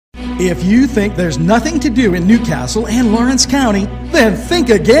If you think there's nothing to do in Newcastle and Lawrence County, then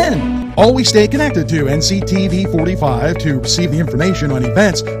think again. Always stay connected to NCTV45 to receive the information on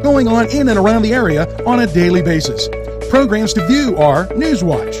events going on in and around the area on a daily basis. Programs to view are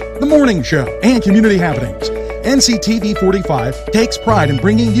NewsWatch, The Morning Show, and Community Happenings. NCTV45 takes pride in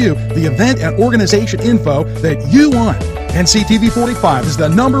bringing you the event and organization info that you want. NCTV45 is the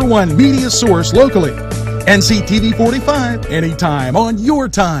 #1 media source locally. NCTV45, anytime on your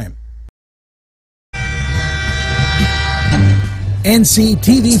time.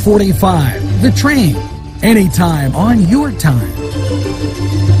 NCTV45, The Train, anytime on your time.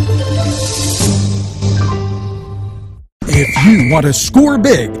 If you want to score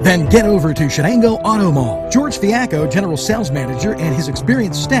big, then get over to Shenango Auto Mall. George Fiacco, General Sales Manager, and his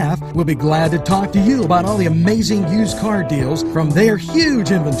experienced staff will be glad to talk to you about all the amazing used car deals from their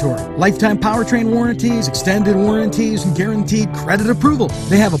huge inventory. Lifetime powertrain warranties, extended warranties, and guaranteed credit approval.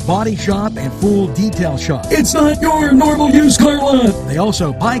 They have a body shop and full detail shop. It's not your normal used car lot. They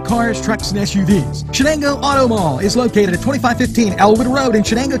also buy cars, trucks, and SUVs. Shenango Auto Mall is located at 2515 Elwood Road in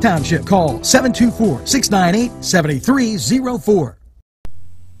Shenango Township. Call 724-698-7304.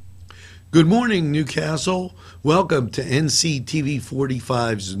 Good morning, Newcastle. Welcome to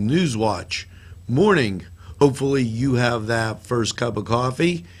NCTV45's NewsWatch morning. Hopefully you have that first cup of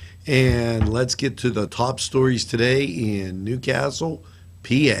coffee, and let's get to the top stories today in Newcastle,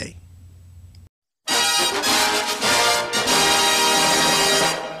 PA.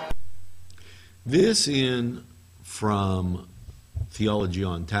 This in from Theology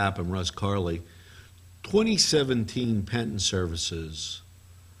on Tap and Russ Carley. 2017 Penton services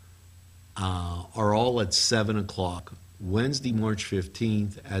are all at 7 o'clock. Wednesday, March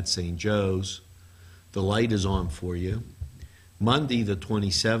 15th at St. Joe's. The light is on for you. Monday, the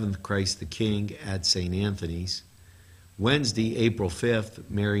 27th, Christ the King at St. Anthony's. Wednesday, April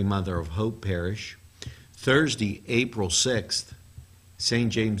 5th, Mary Mother of Hope Parish. Thursday, April 6th, St.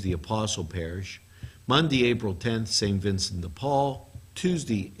 James the Apostle Parish. Monday, April 10th, St. Vincent de Paul.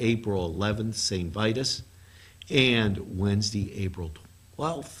 Tuesday, April 11th, St. Vitus, and Wednesday, April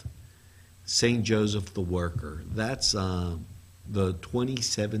 12th, St. Joseph the Worker. That's the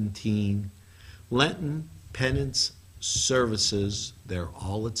 2017 Lenten Penance services. They're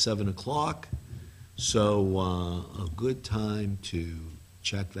all at 7 o'clock, so a good time to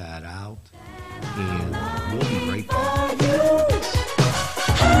check that out, and we'll be right back.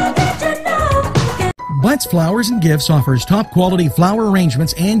 Butts Flowers and Gifts offers top quality flower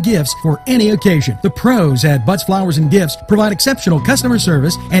arrangements and gifts for any occasion. The pros at Butts Flowers and Gifts provide exceptional customer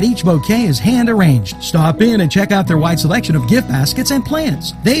service, and each bouquet is hand arranged. Stop in and check out their wide selection of gift baskets and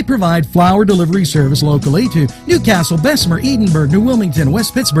plants. They provide flower delivery service locally to Newcastle, Bessemer, Edinburgh, New Wilmington,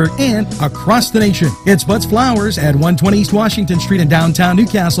 West Pittsburgh, and across the nation. It's Butts Flowers at 120 East Washington Street in downtown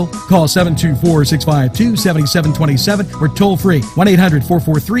Newcastle. Call 724-652-7727 or toll free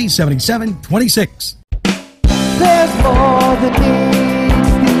 1-800-443-7726. There's more than meets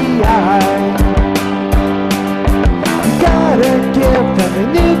the eye. You gotta give them a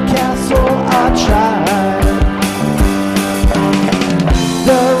Newcastle a try.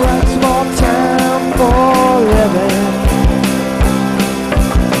 The right small town for living.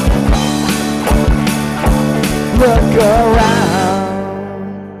 Look around.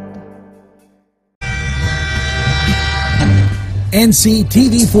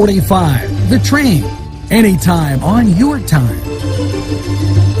 NCTV45, The Train, anytime on your time.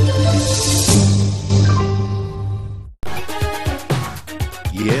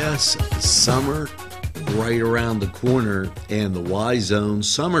 Yes, summer right around the corner, and the Y-Zone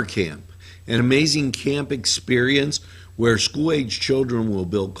Summer Camp, an amazing camp experience where school-age children will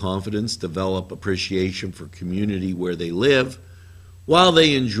build confidence, develop appreciation for community where they live, while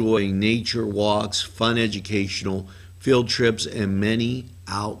they enjoy nature walks, fun educational field trips, and many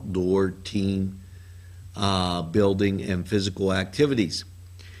outdoor team building and physical activities.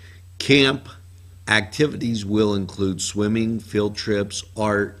 Camp activities will include swimming, field trips,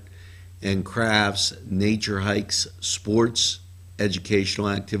 art and crafts, nature hikes, sports, educational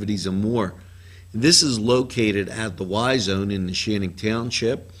activities, and more. This is located at the Y-Zone in Neshannock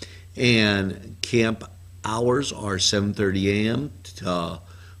Township, and camp hours are 7:30 a.m. to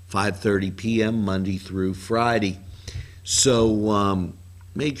 5:30 p.m. Monday through Friday. So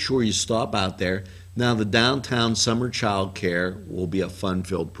make sure you stop out there. Now, the downtown summer child care will be a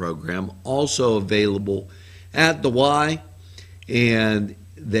fun-filled program, also available at the Y, and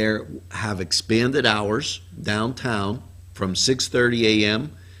they have expanded hours downtown from 6:30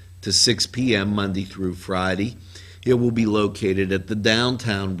 a.m. to 6 p.m. Monday through Friday. It will be located at the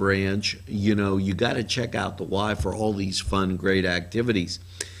downtown branch. You know, you got to check out the Y for all these fun, great activities.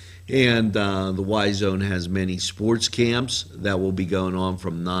 And the Y Zone has many sports camps that will be going on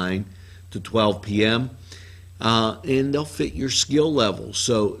from 9 to 12 p.m. And they'll fit your skill level.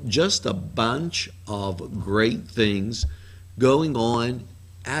 So just a bunch of great things going on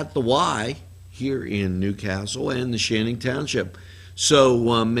at the Y here in Newcastle and the Shannon Township.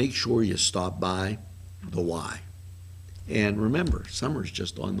 So make sure you stop by the Y. And remember, summer's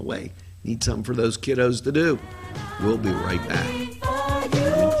just on the way. Need something for those kiddos to do. We'll be right back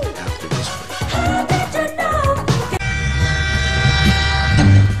after this break.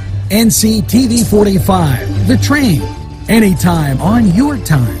 NCTV45, The Train, anytime on your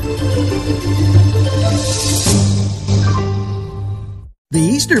time. The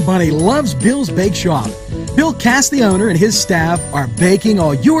Easter Bunny loves Bill's Bake Shop. Bill Cass, the owner, and his staff are baking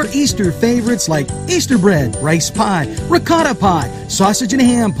all your Easter favorites like Easter bread, rice pie, ricotta pie, sausage and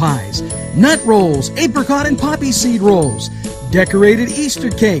ham pies, nut rolls, apricot and poppy seed rolls, decorated Easter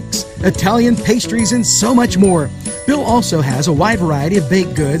cakes, Italian pastries, and so much more. Bill also has a wide variety of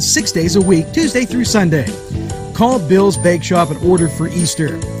baked goods 6 days a week, Tuesday through Sunday. Call Bill's Bake Shop and order for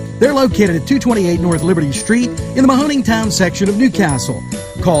Easter. They're located at 228 North Liberty Street in the Mahoning Town section of Newcastle.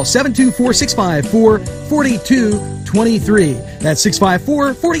 Call 724-654-4223. That's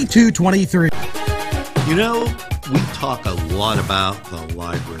 654-4223. You know, we talk a lot about the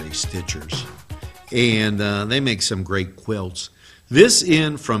library stitchers, and they make some great quilts. This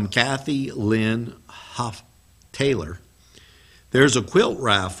in from Kathy Lynn Huff Taylor. There's a quilt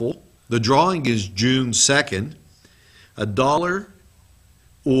raffle. The drawing is June 2nd. $1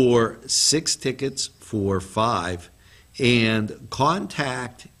 or 6 tickets for 5. And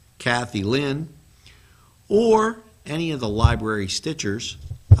contact Kathy Lynn or any of the library stitchers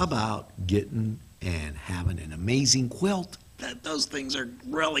about getting and having an amazing quilt. Those things are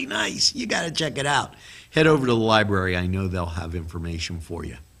really nice. You got to check it out. Head over to the library. I know they'll have information for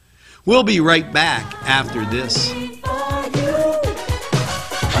you. We'll be right back after this.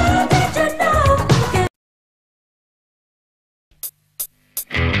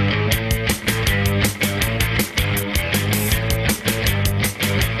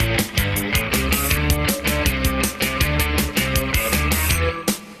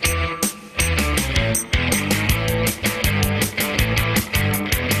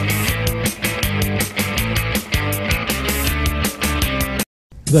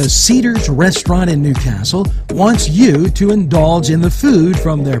 The Cedars Restaurant in Newcastle wants you to indulge in the food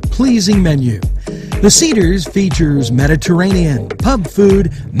from their pleasing menu. The Cedars features Mediterranean, pub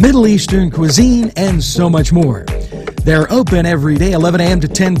food, Middle Eastern cuisine, and so much more. They're open every day 11 a.m. to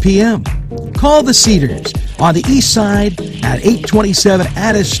 10 p.m. Call the Cedars on the east side at 827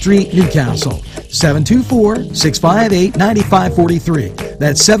 Addis Street, Newcastle. 724-658-9543.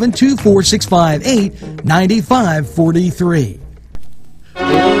 That's 724-658-9543.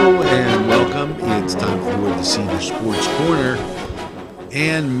 Hello and welcome. It's time for the Cedar Sports Corner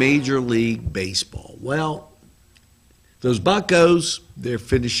and Major League Baseball. Well, those Buccos, they're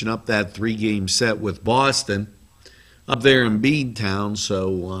finishing up that 3-game set with Boston up there in Beantown,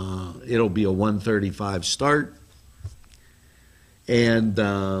 so it'll be a 1:35 start. And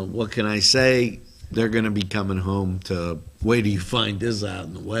what can I say? They're going to be coming home to wait till you find this out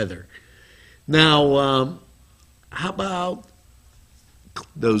in the weather. Now, how about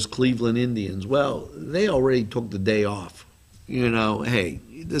those Cleveland Indians? Well, they already took the day off. You know, hey,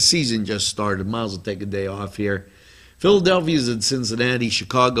 the season just started. Might as well take a day off here. Philadelphia's at Cincinnati,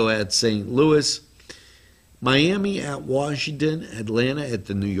 Chicago at St. Louis, Miami at Washington, Atlanta at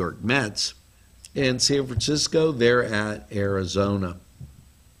the New York Mets, and San Francisco, they're at Arizona.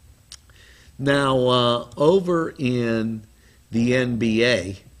 Now, over in the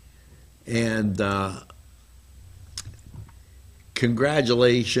NBA, and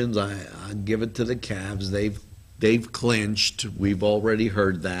congratulations, I give it to the Cavs. They've clinched. We've already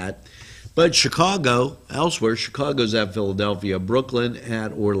heard that. But Chicago, elsewhere, Chicago's at Philadelphia, Brooklyn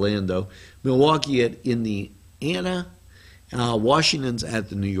at Orlando, Milwaukee at Indiana, Washington's at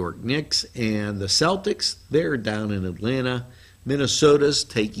the New York Knicks, and the Celtics, they're down in Atlanta. Minnesota's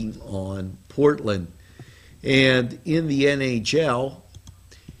taking on Portland. And in the NHL,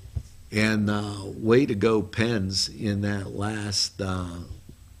 and way to go Pens in that last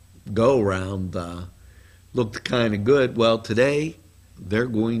go-around, looked kind of good. Well, today they're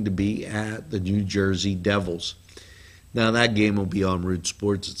going to be at the New Jersey Devils. Now that game will be on Root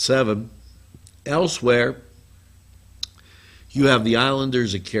Sports at 7. Elsewhere, you have the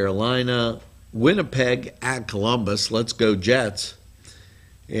Islanders at Carolina, Winnipeg at Columbus. Let's go Jets.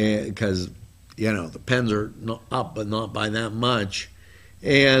 Because, you know, the Pens are up, but not by that much.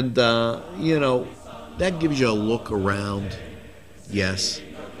 And, you know, that gives you a look around, yes,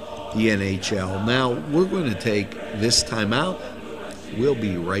 the NHL. Now, we're going to take this time out. We'll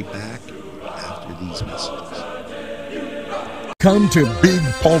be right back after these messages. Come to Big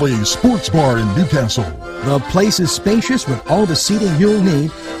Polly's Sports Bar in Newcastle. The place is spacious with all the seating you'll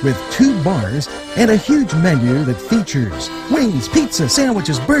need, with 2 bars and a huge menu that features wings, pizza,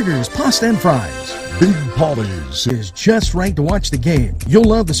 sandwiches, burgers, pasta, and fries. Big Polly's is just right to watch the game. You'll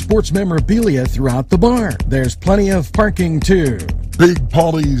love the sports memorabilia throughout the bar. There's plenty of parking too. Big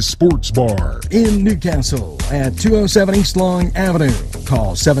Polly's Sports Bar in Newcastle at 207 East Long Avenue.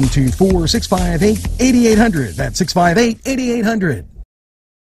 Call 724-658-8800. That's 658-8800.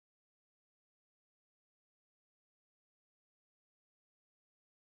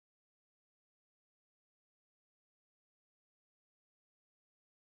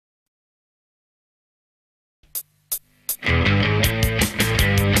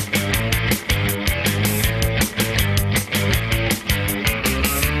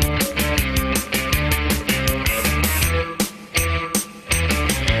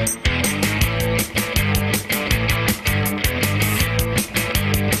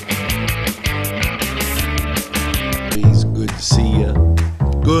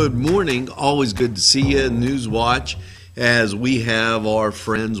 Good morning. Always good to see you, NewsWatch, as we have our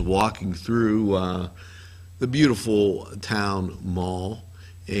friends walking through the beautiful town mall.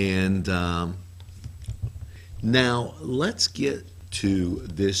 And now let's get to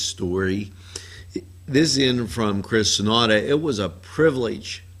this story. This in from Chris Sonata. It was a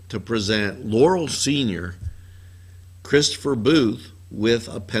privilege to present Laurel Sr. Christopher Booth with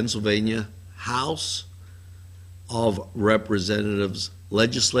a Pennsylvania House of Representatives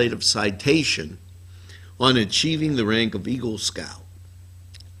legislative citation on achieving the rank of Eagle Scout.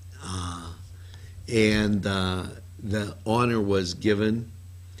 The honor was given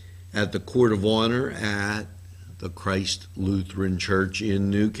at the Court of Honor at the Christ Lutheran Church in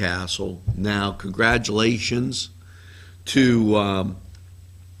Newcastle. Now, congratulations to,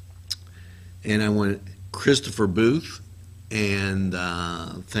 and I want Christopher Booth, and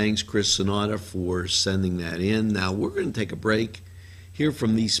thanks, Chris Sonata, for sending that in. Now, we're going to take a break, hear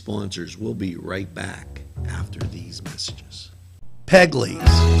from these sponsors. We'll be right back after these messages. Pegley's,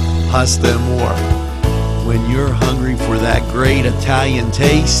 pasta and more. When you're hungry for that great Italian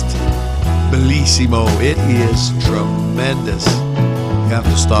taste, bellissimo, it is tremendous. You have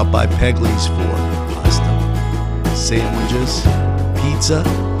to stop by Pegley's for pasta, sandwiches, pizza.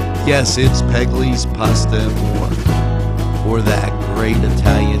 Yes, it's Pegley's Pasta and More. For that great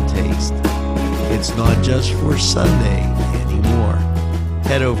Italian taste. It's not just for Sunday anymore.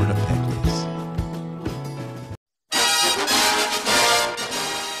 Head over to Pegley's.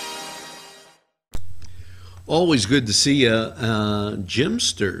 Always good to see you.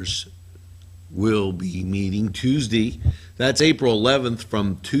 Gymsters will be meeting Tuesday. That's April 11th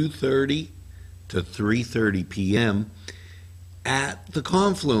from 2:30 to 3:30 p.m. at the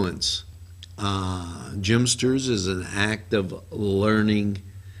Confluence. Gymsters is an active learning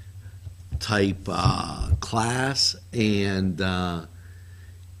type class, and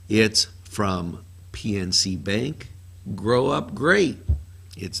it's from PNC Bank. Grow up great.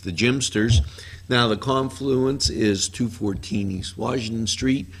 It's the Gymsters. Now, the Confluence is 214 East Washington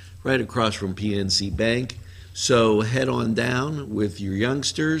Street, right across from PNC Bank. So head on down with your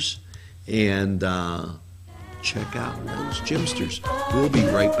youngsters and check out those Gymsters. We'll be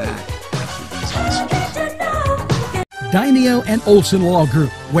right back after these messages. Daimio and Olson Law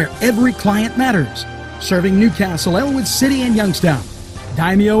Group, where every client matters. Serving Newcastle, Elwood City, and Youngstown.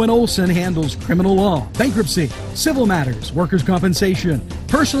 Daimio and Olson handles criminal law, bankruptcy, civil matters, workers' compensation,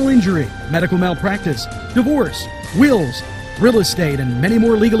 personal injury, medical malpractice, divorce, wills, real estate, and many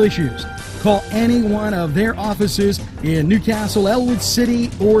more legal issues. Call any one of their offices in Newcastle, Elwood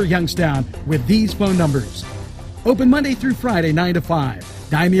City, or Youngstown with these phone numbers. Open Monday through Friday, 9 to 5.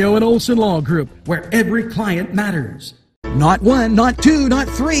 Daimio and Olson Law Group, where every client matters. Not one, not two, not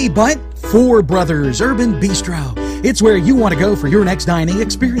three, but Four Brothers Urban Bistro. It's where you want to go for your next dining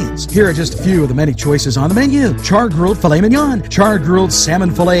experience. Here are just a few of the many choices on the menu. Char-grilled filet mignon, char-grilled salmon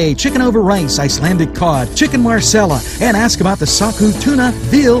filet, chicken over rice, Icelandic cod, chicken marsala, and ask about the saku tuna,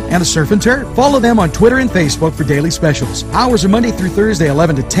 veal, and the surf and turf. Follow them on Twitter and Facebook for daily specials. Hours are Monday through Thursday,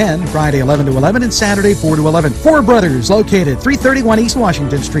 11 to 10, Friday, 11 to 11, and Saturday, 4 to 11. Four Brothers, located 331 East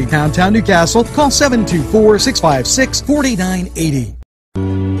Washington Street, downtown Newcastle. Call 724-656-4980.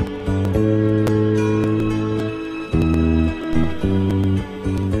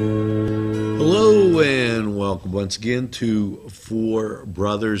 Welcome once again to Four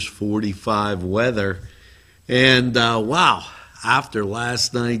Brothers 45 weather. And wow, after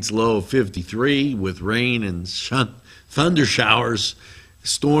last night's low of 53 with rain and thunder showers,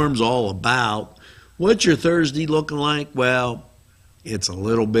 storms all about. What's your Thursday looking like? Well, it's a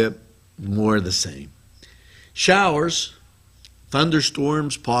little bit more of the same. Showers,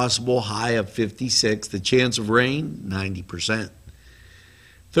 thunderstorms possible, high of 56. The chance of rain, 90%.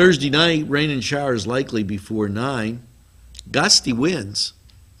 Thursday night, rain and showers likely before 9. Gusty winds,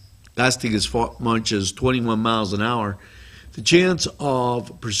 gusting as much as 21 miles an hour. The chance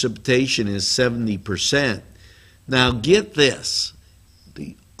of precipitation is 70%. Now get this,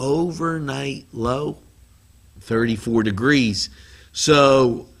 the overnight low, 34 degrees.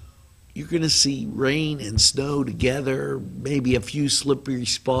 So you're going to see rain and snow together, maybe a few slippery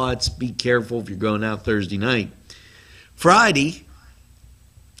spots. Be careful if you're going out Thursday night. Friday,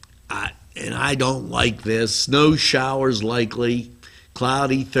 and I don't like this, snow showers likely,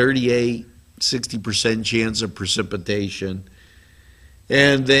 cloudy, 38, 60% chance of precipitation.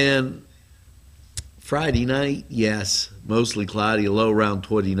 And then Friday night, yes, mostly cloudy, a low around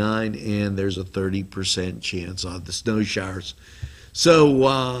 29, and there's a 30% chance of the snow showers.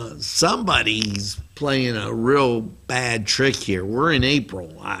 So somebody's playing a real bad trick here. We're in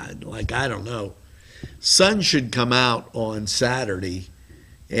April. I don't know. Sun should come out on Saturday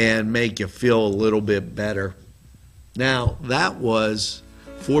and make you feel a little bit better. Now, that was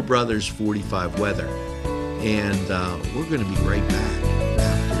Four Brothers 45 weather, and we're going to be right back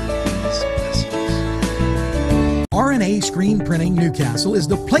after these messages. RNA Screen Printing Newcastle is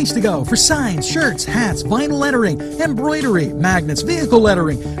the place to go for signs, shirts, hats, vinyl lettering, embroidery, magnets, vehicle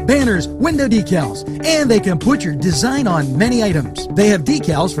lettering, banners, window decals, and they can put your design on many items. They have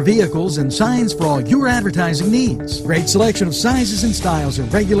decals for vehicles and signs for all your advertising needs. Great selection of sizes and styles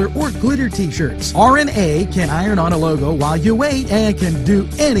of regular or glitter t-shirts. RNA can iron on a logo while you wait and can do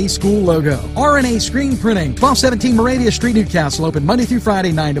any school logo. RNA Screen Printing, 1217 Moravia Street, Newcastle, open Monday through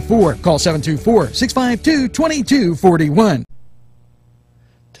Friday, 9 to 4. Call 724-652-2241.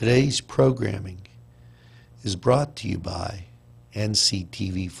 Today's programming is brought to you by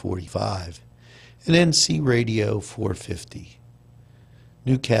NCTV45 and NC Radio 450,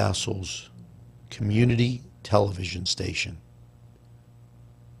 Newcastle's community television station.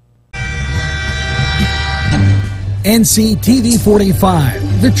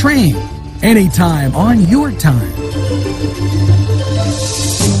 NCTV45, The Train, anytime on your time.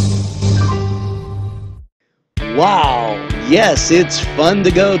 Wow, yes, it's fun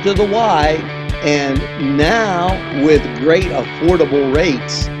to go to the Y, and now with great affordable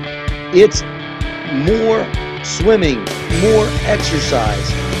rates, it's more swimming, more exercise,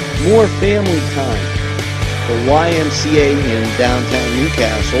 more family time. The YMCA in downtown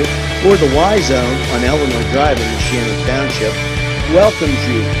Newcastle, or the Y Zone on Eleanor Drive in Shannon Township, welcomes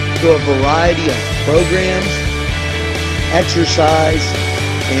you to a variety of programs, exercise,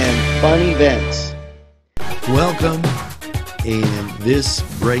 and fun events. Welcome, and this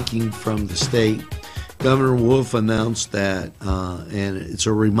breaking from the state, Governor Wolf announced that, and it's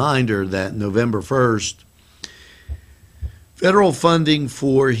a reminder that November 1st, federal funding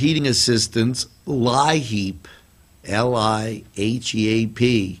for heating assistance, LIHEAP,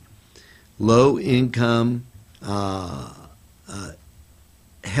 L-I-H-E-A-P, low-income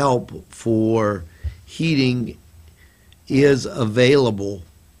help for heating is available,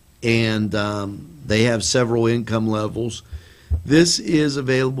 and they have several income levels. This is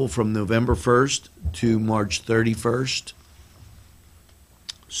available from November 1st to March 31st.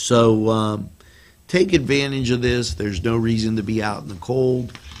 So take advantage of this. There's no reason to be out in the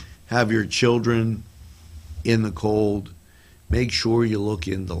cold. Have your children in the cold. Make sure you look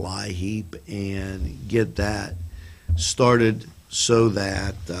into LIHEAP and get that started so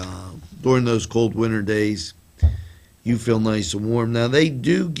that during those cold winter days you feel nice and warm. Now they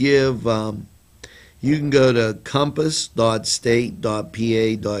do give, you can go to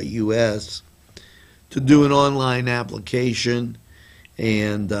compass.state.pa.us to do an online application,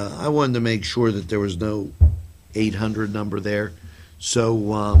 and I wanted to make sure that there was no 800 number there,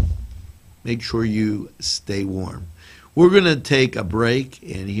 so make sure you stay warm. We're going to take a break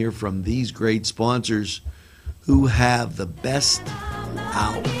and hear from these great sponsors who have the best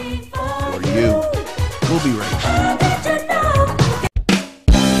out for you. We'll be right back.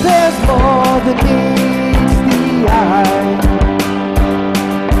 There's more than meets the eye.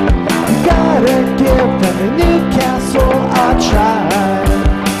 You gotta give them a Newcastle a try.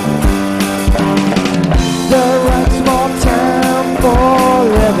 The right small town for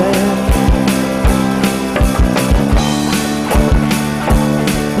living.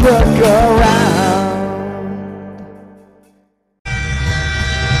 Look around.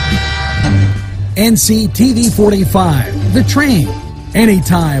 NCTV45, The Train,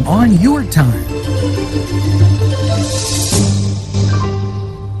 anytime on your time.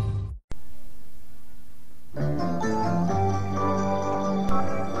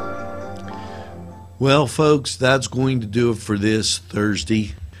 Well, folks, that's going to do it for this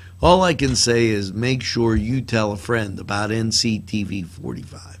Thursday. All I can say is make sure you tell a friend about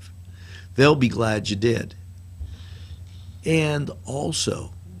NCTV45. They'll be glad you did. And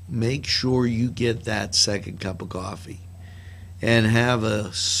also, make sure you get that second cup of coffee and have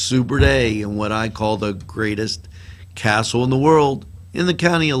a super day in what I call the greatest castle in the world in the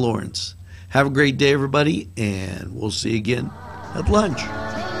county of Lawrence. Have a great day, everybody, and we'll see you again at lunch.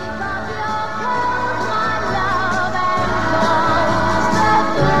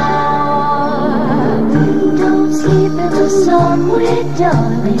 Don't sleep in the sun,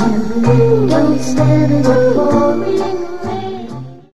 darling. Don't stand in the cold.